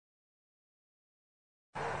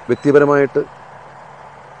വ്യക്തിപരമായിട്ട്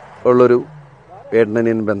ഉള്ളൊരു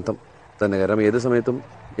ഏട്ടനനിയൻ ബന്ധം തന്നെ. കാരണം ഏത് സമയത്തും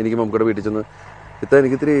എനിക്ക് മമ്മൂക്കയുടെ വീട്ടിൽ ചെന്ന്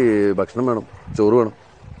എനിക്കിത്തിരി ഭക്ഷണം വേണം, ചോറ് വേണം,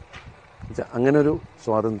 അങ്ങനെ ഒരു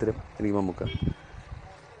സ്വാതന്ത്ര്യം എനിക്ക് മമ്മൂക്ക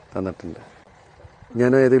തന്നിട്ടുണ്ട്.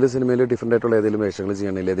 ഞാൻ ഏതെങ്കിലും സിനിമയിൽ ഡിഫറെൻ്റ് ആയിട്ടുള്ള ഏതെങ്കിലും വേഷങ്ങൾ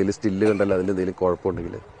ചെയ്യണമെങ്കിൽ ഏതെങ്കിലും സ്റ്റില്ല് കണ്ടാൽ അതിൽ എന്തെങ്കിലും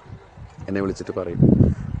കുഴപ്പമുണ്ടെങ്കിൽ എന്നെ വിളിച്ചിട്ട് പറയും.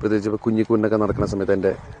 പ്രത്യേകിച്ച് ഇപ്പോൾ കുഞ്ഞിക്കുഞ്ഞൊക്കെ നടക്കുന്ന സമയത്ത്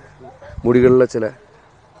എൻ്റെ മുടികളിലെ ചില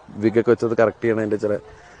വിഗൊക്കെ വെച്ചത് കറക്റ്റ് ചെയ്യണം. എൻ്റെ ചില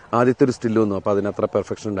ആദ്യത്തെ ഒരു സ്റ്റില്ല് വന്നു, അപ്പോൾ അതിനത്ര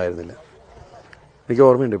പെർഫെക്ഷൻ ഉണ്ടായിരുന്നില്ല. എനിക്ക്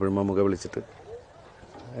ഓർമ്മയുണ്ട് ഇപ്പോഴും മമ്മൂക്ക വിളിച്ചിട്ട്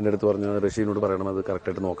എൻ്റെ അടുത്ത് പറഞ്ഞു, റഷീനോട് പറയണം അത്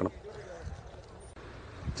കറക്റ്റായിട്ട് നോക്കണം.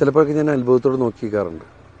 ചിലപ്പോഴൊക്കെ ഞാൻ അത്ഭുതത്തോട് നോക്കിക്കാറുണ്ട്.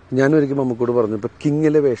 ഞാനും ഒരിക്കലും മമ്മൂക്കോട് പറഞ്ഞു, ഇപ്പോൾ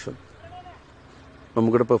കിങ്ങിലെ വേഷം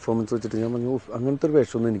മമ്മൂക്കയുടെ പെർഫോമൻസ് വെച്ചിട്ട് ഞാൻ പറഞ്ഞു, അങ്ങനത്തെ ഒരു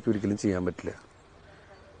വേഷമൊന്നും എനിക്ക് ഒരിക്കലും ചെയ്യാൻ പറ്റില്ല.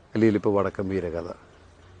 അല്ലെങ്കിൽ ഇപ്പോൾ വടക്കം വീരകഥ,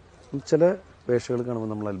 ചില വേഷങ്ങൾ കാണുമ്പോൾ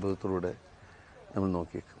നമ്മൾ അത്ഭുതത്തോടെ നമ്മൾ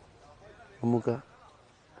നോക്കിയേക്കും. മമ്മൂക്ക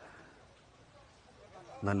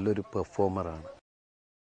നല്ലൊരു പെർഫോമറാണ്.